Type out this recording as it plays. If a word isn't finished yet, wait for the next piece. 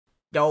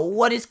Yo,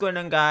 what is going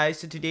on, guys?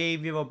 So today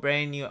we have a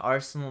brand new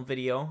Arsenal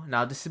video.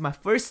 Now this is my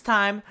first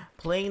time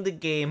playing the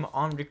game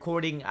on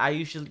recording. I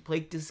usually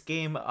play this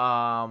game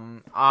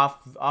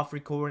off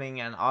recording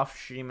and off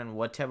stream and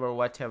whatever.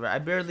 I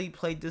barely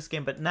played this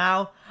game, but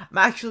now I'm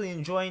actually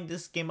enjoying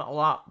this game a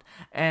lot,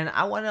 and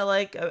I want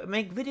to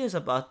make videos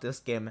about this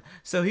game.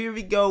 So here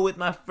we go with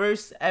my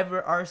first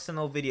ever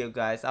Arsenal video,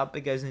 guys. I hope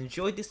you guys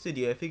enjoyed this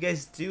video. If you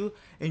guys do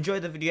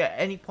enjoy the video at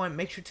any point,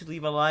 make sure to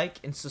leave a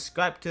like and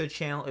subscribe to the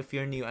channel if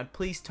you're new, and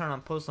please turn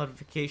on post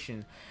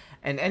notification.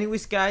 And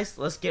anyways, guys,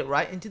 let's get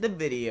right into the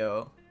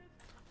video.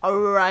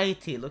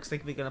 Alrighty, looks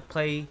like we're gonna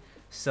play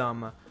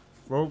some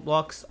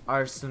Roblox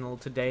Arsenal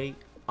today.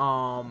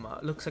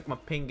 Looks like my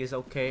ping is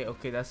okay.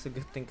 That's a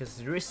good thing,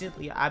 because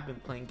recently I've been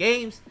playing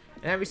games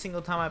and every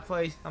single time I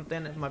play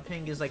something my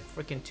ping is like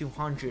freaking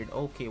 200.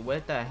 Okay,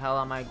 where the hell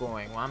am I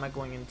going? Why am I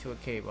going into a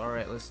cave?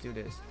 Alright, let's do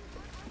this.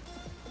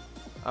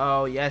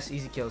 Oh yes,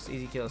 easy kills.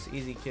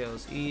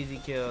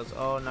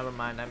 Oh, never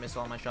mind, I missed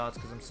all my shots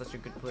because I'm such a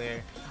good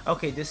player.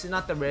 Okay, this is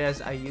not the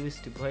res I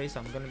used to play, so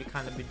I'm gonna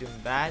be doing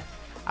bad.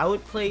 I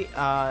would play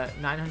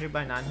 900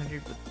 by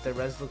 900, but the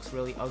res looks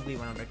really ugly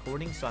when I'm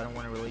recording, so I don't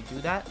want to really do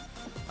that.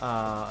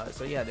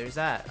 So yeah, there's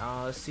that.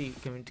 Let's see,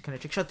 can I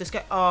trick shot this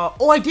guy?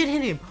 Oh, I did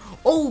hit him.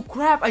 Oh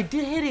crap, I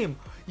did hit him.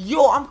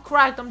 Yo, I'm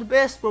cracked. I'm the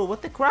best, bro.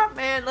 What the crap,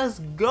 man? Let's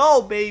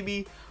go,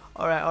 baby.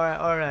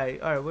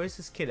 Alright. Where's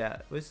this kid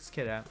at?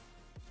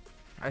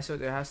 I saw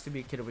there has to be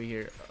a kid over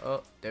here.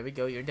 Oh, there we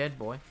go. You're dead,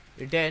 boy.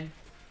 You're dead.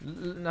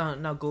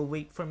 No, go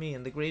wait for me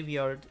in the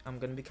graveyard. I'm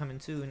gonna be coming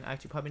soon.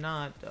 Actually, probably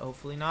not.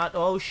 Hopefully not.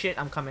 Oh shit,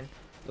 I'm coming.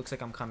 Looks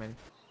like I'm coming.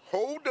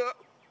 Hold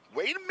up.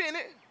 Wait a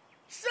minute.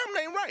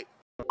 Something ain't right.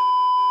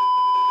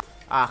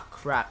 Ah,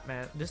 crap,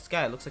 man. This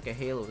guy looks like a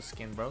Halo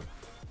skin, bro.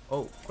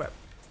 Oh, crap.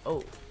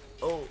 Oh,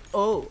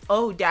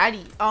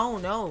 daddy. Oh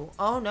no.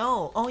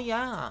 Oh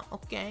yeah.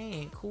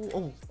 Okay, cool.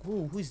 Oh,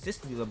 who's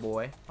this little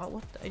boy? Oh,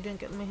 what? I didn't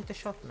get me hit the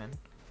shot, man.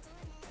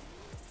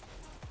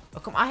 Oh,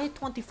 come, I hit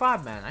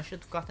 25, man. I should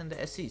have gotten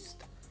the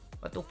assist.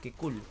 But okay,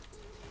 cool.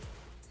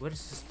 Where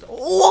is this?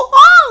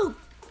 Oh!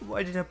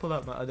 Why did I pull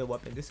out my other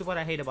weapon? This is what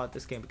I hate about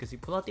this game, because you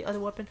pull out the other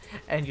weapon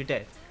and you're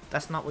dead.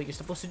 That's not what you're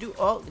supposed to do.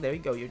 Oh, there you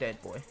go. You're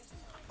dead, boy.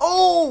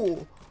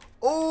 Oh!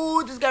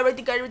 Oh, this guy right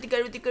there.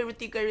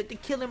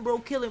 Kill him, bro.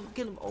 Kill him.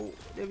 Oh,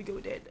 there we go.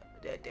 Dead.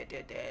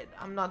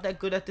 I'm not that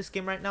good at this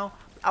game right now.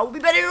 I will be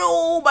better.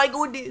 Oh my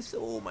goodness.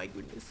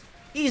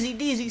 Easy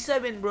DZ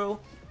 7, bro.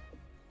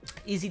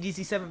 Easy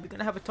DC 7, we're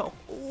gonna have a talk.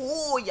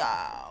 Oh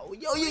yeah.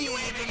 Yo.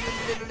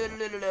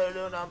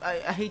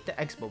 I hate the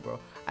X-bow, bro.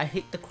 I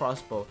hate the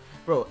crossbow,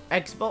 bro.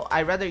 X-bow,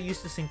 I rather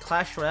use this in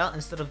Clash Royale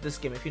instead of this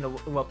game. If you know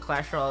what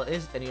Clash Royale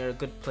is, then you're a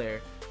good player.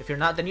 If you're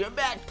not, then you're a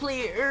bad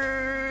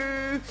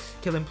player.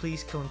 Kill him,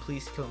 please.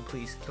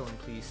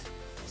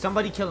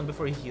 Somebody kill him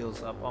before he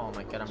heals up. Oh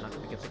my god, I'm not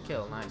gonna get the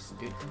kill. Nice,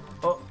 dude.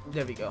 Oh,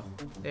 there we go.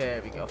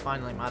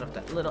 Finally, I'm out of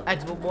that little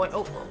X-bow boy.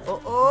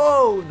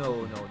 Oh,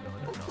 no.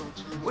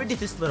 Where did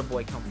this little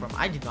boy come from?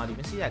 I did not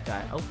even see that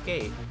guy.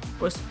 Okay.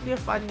 We're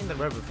fighting in the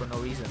river for no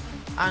reason.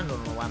 I don't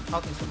know why I'm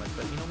talking so much,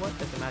 but you know what?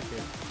 Doesn't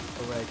matter.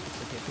 Alright,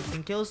 it's okay.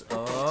 15 kills.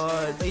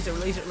 Oh, laser.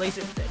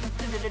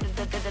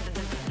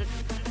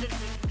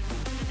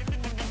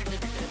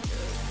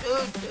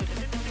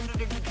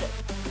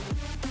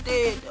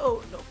 Dead.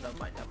 Oh, no, not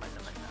mine.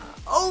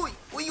 Oh,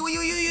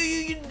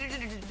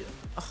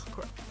 oh,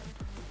 crap.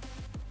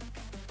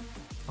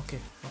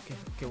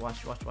 Okay,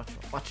 watch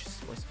this,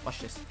 boys. Watch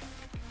this.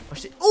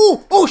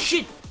 Oh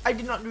shit! I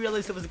did not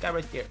realize there was a guy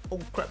right there. Oh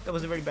crap, that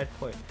was a very bad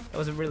play. That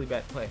was a really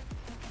bad play.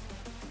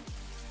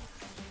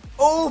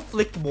 Oh,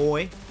 flick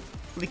boy.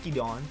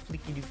 Flicky on.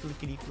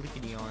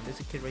 There's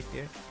a kid right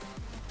there.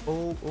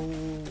 Oh.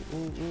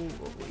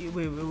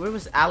 Wait, where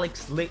was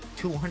Alex Lit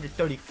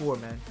 234,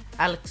 man?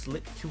 Alex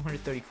Lit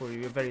 234,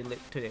 you're very lit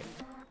today.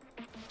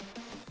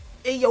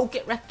 Hey, yo,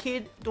 get wrecked,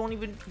 kid. Don't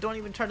even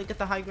try to get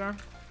the high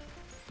ground.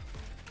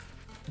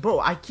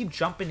 Bro, I keep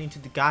jumping into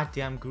the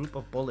goddamn group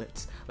of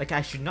bullets. Like,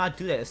 I should not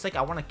do that. It's like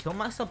I want to kill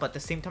myself, but at the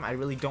same time, I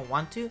really don't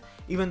want to.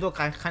 Even though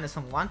I kind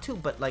of want to,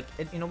 but like,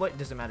 you know what? It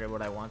doesn't matter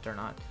what I want or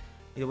not.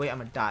 Either way, I'm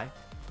gonna die.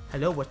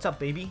 Hello, what's up,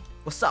 baby?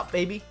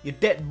 You're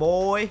dead,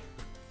 boy.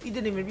 You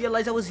didn't even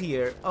realize I was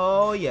here.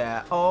 Oh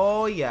yeah.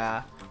 Oh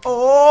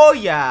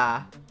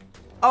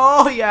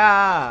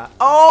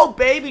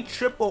baby,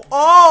 triple.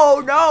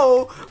 Oh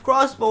no,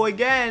 crossbow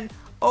again.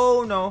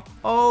 Oh no,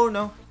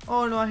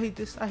 I hate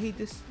this.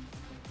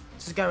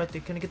 This guy right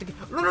there. Can I get the...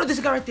 No,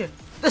 this guy right there.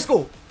 Let's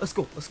go.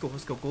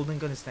 Golden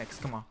gun is next.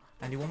 Come on.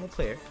 I need one more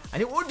player.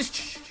 Oh,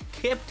 this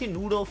Captain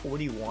Noodle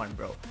 41,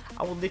 bro.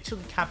 I will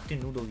literally Captain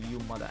Noodle you,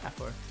 mother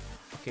effer.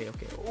 Okay.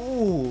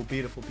 Oh,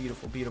 beautiful.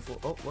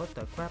 Oh, what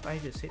the crap? I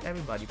just hit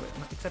everybody, but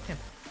not except him.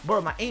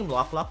 Bro, my aim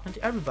locked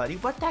into everybody.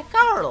 What the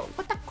girl?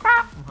 What the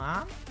crap,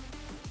 huh?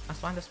 That's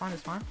fine.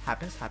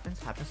 Happens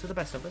to the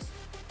best of us.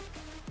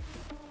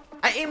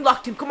 I aim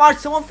locked him. Come on,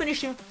 someone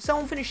finish him.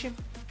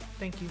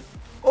 Thank you.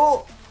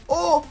 Oh,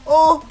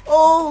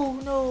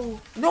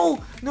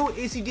 no.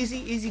 Easy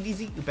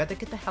DZ. You better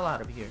get the hell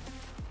out of here.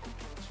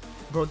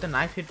 Bro, the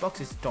knife hitbox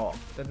is dog.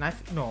 The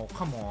knife, no,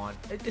 come on.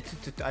 I did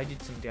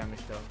some damage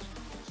though.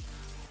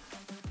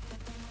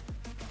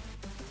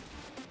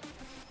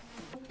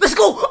 Let's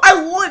go!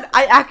 I won!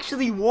 I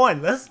actually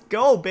won! Let's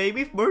go,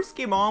 baby! First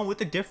game on with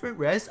a different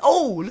res.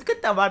 Oh, look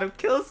at the amount of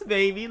kills,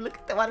 baby! Look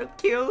at the amount of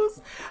kills!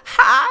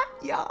 Ha!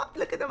 Yeah,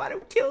 look at the amount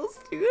of kills,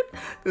 dude!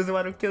 Those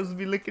amount of kills will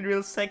be looking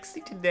real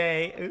sexy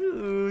today.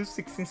 Ooh,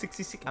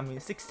 1666. I mean,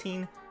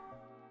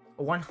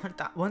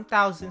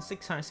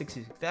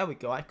 1666. There we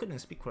go. I couldn't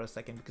speak for a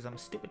second because I'm a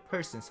stupid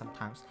person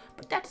sometimes,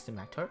 but that doesn't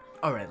matter.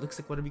 All right, looks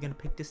like what are we gonna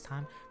pick this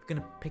time? We're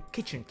gonna pick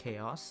Kitchen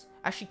Chaos.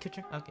 Actually,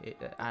 Kitchen. Okay,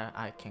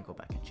 I can't go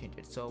back and change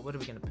it. So what are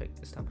we gonna pick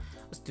this time?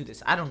 Let's do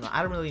this. I don't know.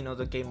 I don't really know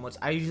the game modes.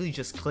 I usually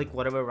just click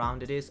whatever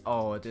round it is.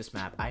 Oh, this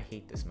map. I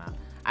hate this map.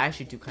 I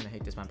actually do kind of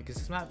hate this map because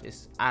this map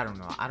is. I don't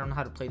know. I don't know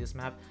how to play this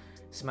map.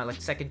 This is my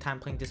like second time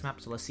playing this map,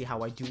 so let's see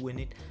how I do in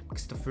it.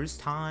 Because the first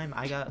time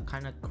I got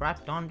kind of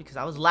crapped on because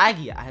I was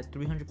laggy. I had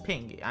 300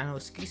 ping. I know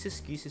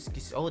excuses.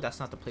 Oh, that's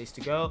not the place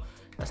to go.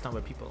 That's not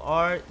where people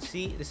are.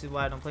 See, this is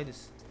why I don't play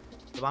this.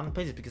 The why I don't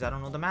play this because I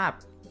don't know the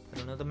map. I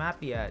don't know the map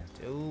yet.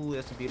 Ooh,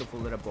 that's a beautiful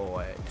little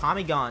boy.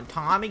 Tommy gun,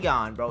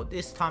 bro.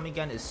 This Tommy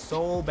gun is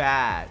so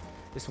bad.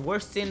 It's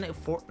worse than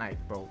Fortnite,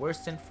 bro.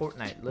 Worse than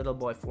Fortnite. Little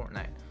boy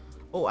Fortnite.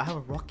 Oh, I have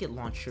a rocket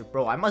launcher,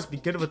 bro. I must be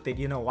good with it.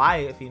 You know why?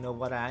 If you know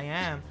what I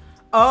am.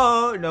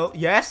 Oh, no.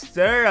 Yes,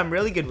 sir. I'm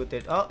really good with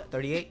it. Oh,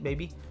 38,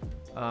 baby.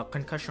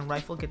 Concussion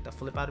rifle. Get the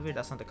flip out of it.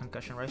 That's not the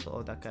concussion rifle.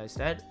 Oh, that guy's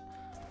dead.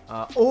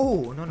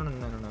 Oh, no.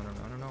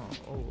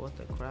 Oh, what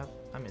the crap?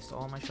 I missed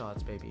all my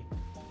shots, baby.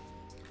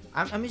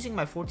 I'm using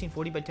my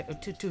 1440 by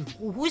 10.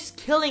 Who's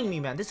killing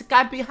me, man? There's a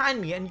guy behind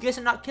me, and you guys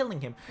are not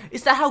killing him.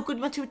 Is that how good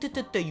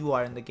you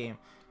are in the game?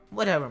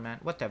 Whatever, man.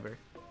 Whatever.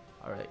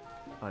 Alright.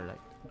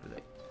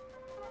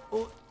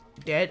 Oh,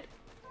 dead.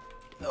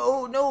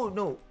 Oh,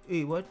 no.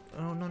 Wait, what?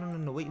 Oh,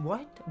 no. Wait,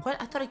 what?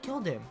 What? I thought I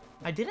killed him.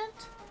 I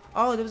didn't?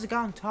 Oh, there was a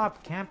guy on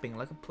top camping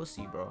like a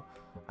pussy, bro.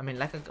 I mean,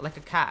 like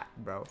a cat,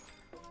 bro.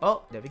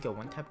 Oh, there we go.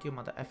 One tap to your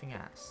mother effing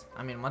ass.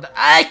 I mean, mother.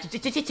 I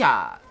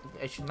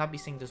should not be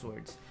saying those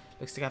words.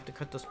 Looks like I have to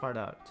cut those part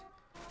out.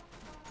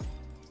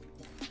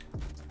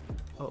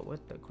 Oh,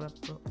 what the crap,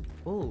 bro?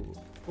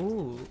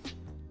 Ooh.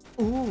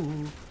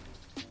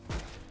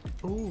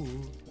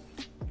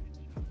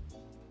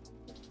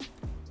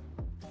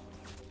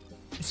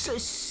 So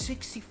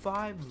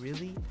 65,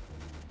 really?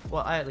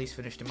 Well, I at least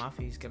finished him off.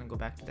 He's gonna go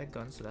back to that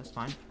gun, so that's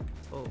fine.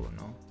 Oh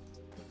no.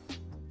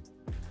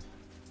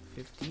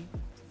 50.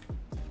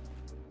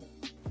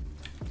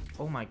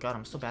 Oh my god,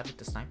 I'm so bad with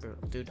the sniper,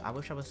 dude. I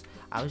wish I was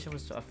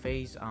a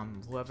phase.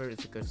 Whoever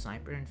is a good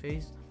sniper in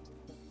phase.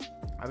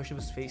 I wish it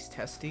was phase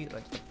testy,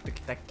 like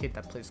that kid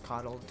that plays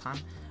COD all the time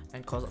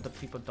and calls other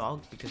people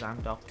dogs because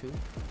I'm dog too.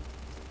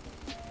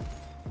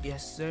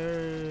 Yes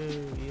sir.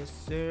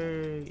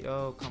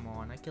 Oh, come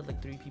on. I killed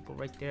like 3 people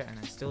right there and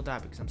I still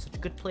died because I'm such a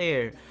good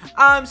player.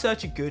 I'm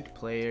such a good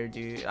player,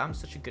 dude. I'm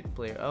such a good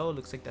player. Oh,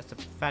 looks like that's a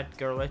fat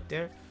girl right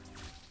there.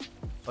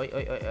 Oi,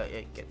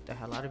 get the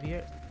hell out of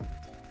here.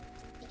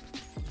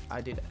 I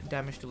did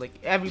damage to like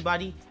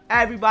everybody,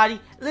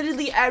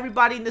 literally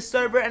everybody in the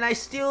server, and I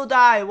still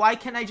die. Why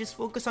can't I just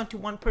focus onto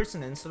one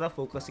person instead of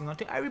focusing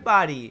onto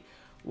everybody?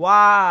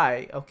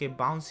 Why? Okay,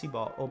 bouncy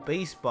ball or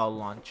baseball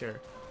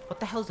launcher.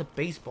 What the hell is a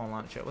baseball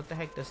launcher? What the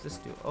heck does this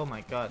do? Oh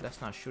my god, that's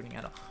not shooting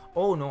at all.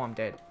 Oh no, I'm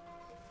dead.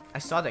 I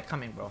saw that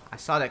coming, bro. I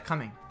saw that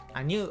coming.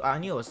 I knew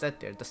it was that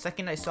there. The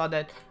second I saw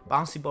that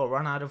bouncy ball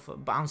run out of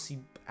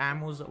bouncy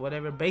ammos or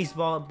whatever,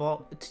 baseball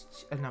ball.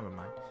 Never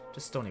mind.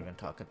 Just don't even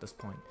talk at this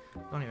point.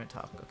 Don't even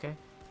talk, okay?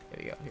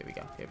 Here we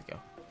go.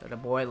 Little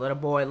boy.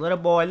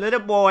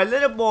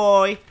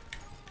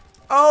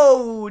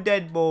 Oh,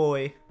 dead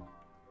boy.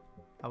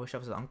 I wish I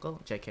was an uncle.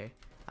 JK.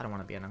 I don't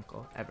want to be an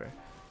uncle, ever.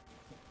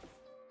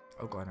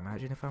 Oh god,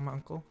 imagine if I'm an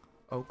uncle.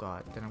 Oh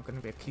god, then I'm gonna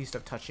be accused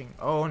of touching.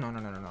 Oh, no.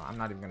 I'm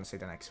not even gonna say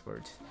the next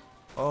word.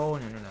 Oh,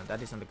 no.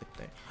 That isn't a good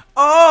thing.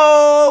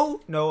 Oh!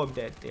 No, I'm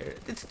dead there.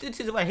 This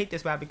is why I hate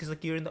this map, because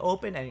like you're in the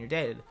open and you're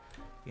dead.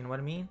 You know what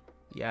I mean?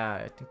 Yeah,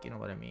 I think you know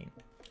what I mean.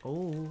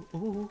 Oh,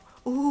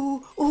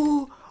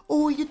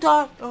 you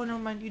thought. Oh, never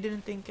mind. You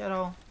didn't think at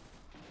all.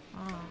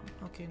 Oh,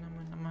 okay, never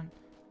mind.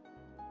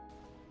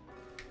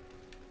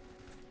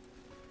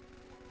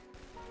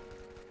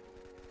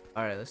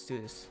 Alright, let's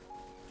do this.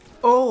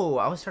 Oh,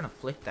 I was trying to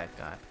flick that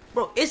guy.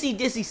 Bro, Izzy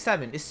Dizzy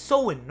 7 is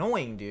so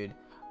annoying, dude.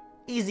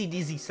 Easy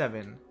Dizzy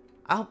 7.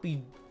 I hope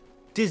you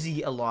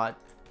dizzy a lot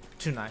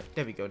tonight.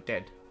 There we go,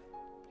 dead.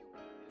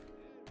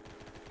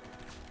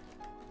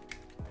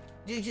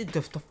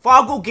 The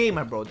Foggo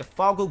Gamer, bro. The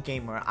Foggo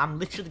Gamer. I'm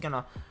literally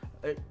gonna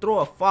throw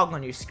a fog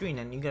on your screen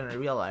and you're gonna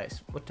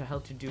realize what the hell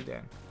to do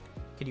then.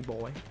 Kitty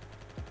boy.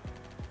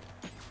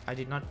 I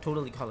did not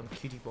totally call him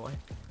cutie boy.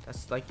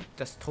 That's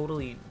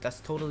totally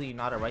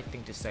not a right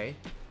thing to say.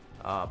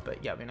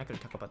 But yeah, we're not gonna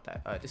talk about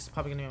that. This is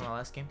probably gonna be my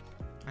last game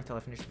until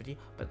I finish the video.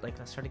 But like,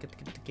 let's try to get the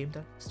game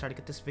done. Let's try to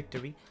get this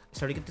victory.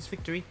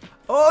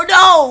 Oh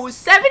no!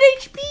 7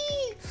 HP!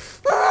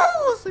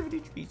 Oh, 7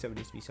 HP.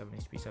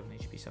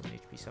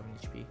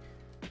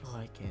 Oh,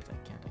 I can't.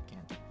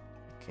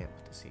 can't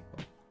with the sequel.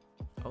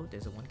 Oh,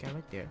 there's one guy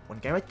right there. One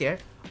guy right there.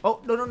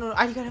 Oh, no, no, no.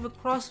 I gotta have a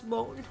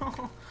crossbow.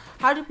 No.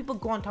 How do people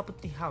go on top of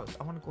the house?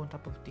 I want to go on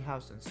top of the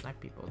house and snipe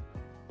people.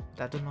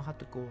 But I don't know how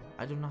to go.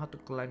 I don't know how to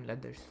climb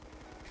ladders.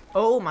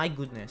 Oh, my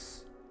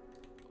goodness.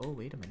 Oh,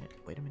 wait a minute.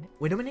 Wait a minute.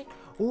 Wait a minute.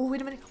 Oh,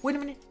 wait a minute. Wait a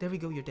minute. There we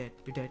go. You're dead.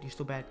 You're dead. You're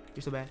so bad.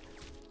 You're so bad.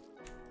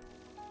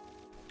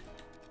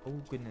 Oh,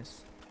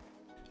 goodness.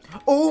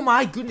 Oh,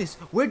 my goodness.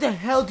 Where the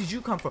hell did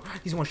you come from?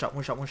 He's one shot.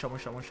 One shot. One shot. One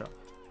shot. One shot.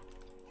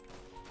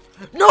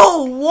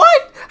 No,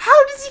 what?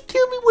 How does he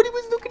kill me when he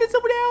was looking at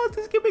someone else?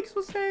 This game makes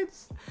no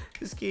sense.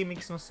 This game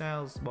makes no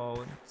sense,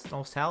 bro. It's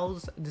no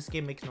cells. This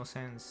game makes no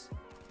sense.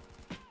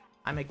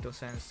 I make no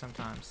sense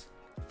sometimes.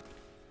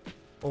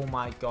 Oh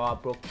my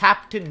god, bro.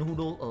 Captain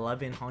Noodle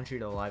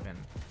 1111.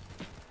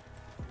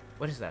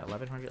 What is that?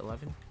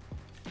 1111?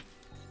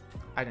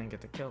 I didn't get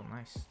the kill.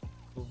 Nice.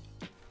 Cool.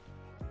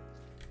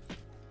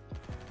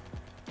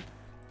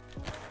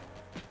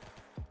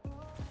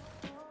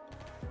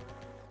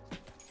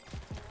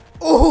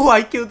 Oh,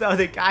 I killed the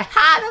other guy.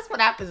 Ha! That's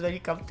what happens when you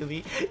come to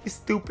me.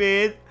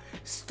 Stupid.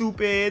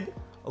 Stupid.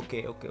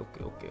 Okay, okay,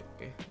 okay, okay,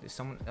 okay. There's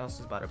someone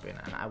else's about to be, and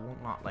I will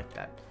not like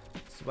that.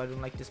 So I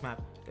don't like this map.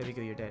 There we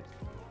go. You're dead.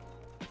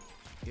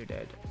 You're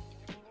dead.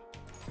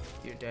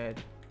 You're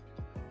dead.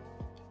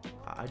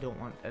 I don't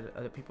want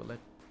other people like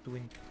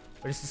doing.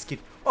 What is this kid?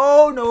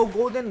 Oh no,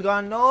 golden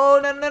gun. No,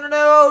 no, no, no,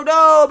 no,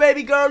 no,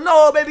 baby girl.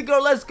 No, baby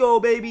girl. Let's go,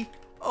 baby.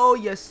 Oh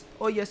yes.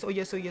 Oh yes. Oh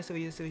yes. Oh yes. Oh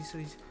yes. Oh yes. Oh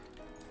yes.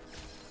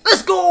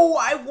 Let's go!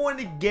 I won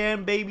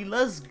again, baby.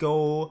 Let's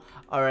go.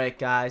 Alright,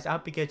 guys. I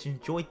hope you guys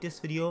enjoyed this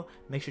video.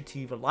 Make sure to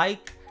leave a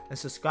like and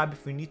subscribe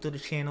if you're new to the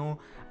channel.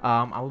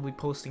 I will be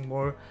posting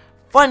more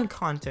fun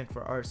content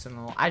for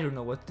Arsenal. I don't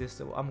know what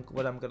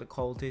I'm gonna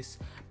call this,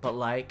 but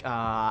like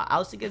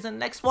I'll see you guys in the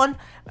next one.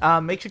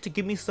 Make sure to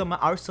give me some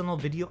Arsenal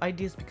video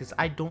ideas because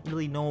I don't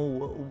really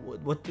know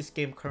what this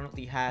game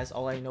currently has.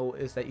 All I know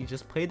is that you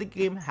just play the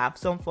game, have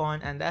some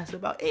fun, and that's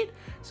about it.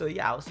 So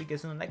yeah, I'll see you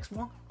guys in the next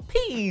one.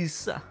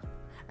 Peace.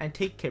 And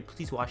take care.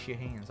 Please wash your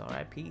hands.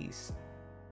 Alright, peace.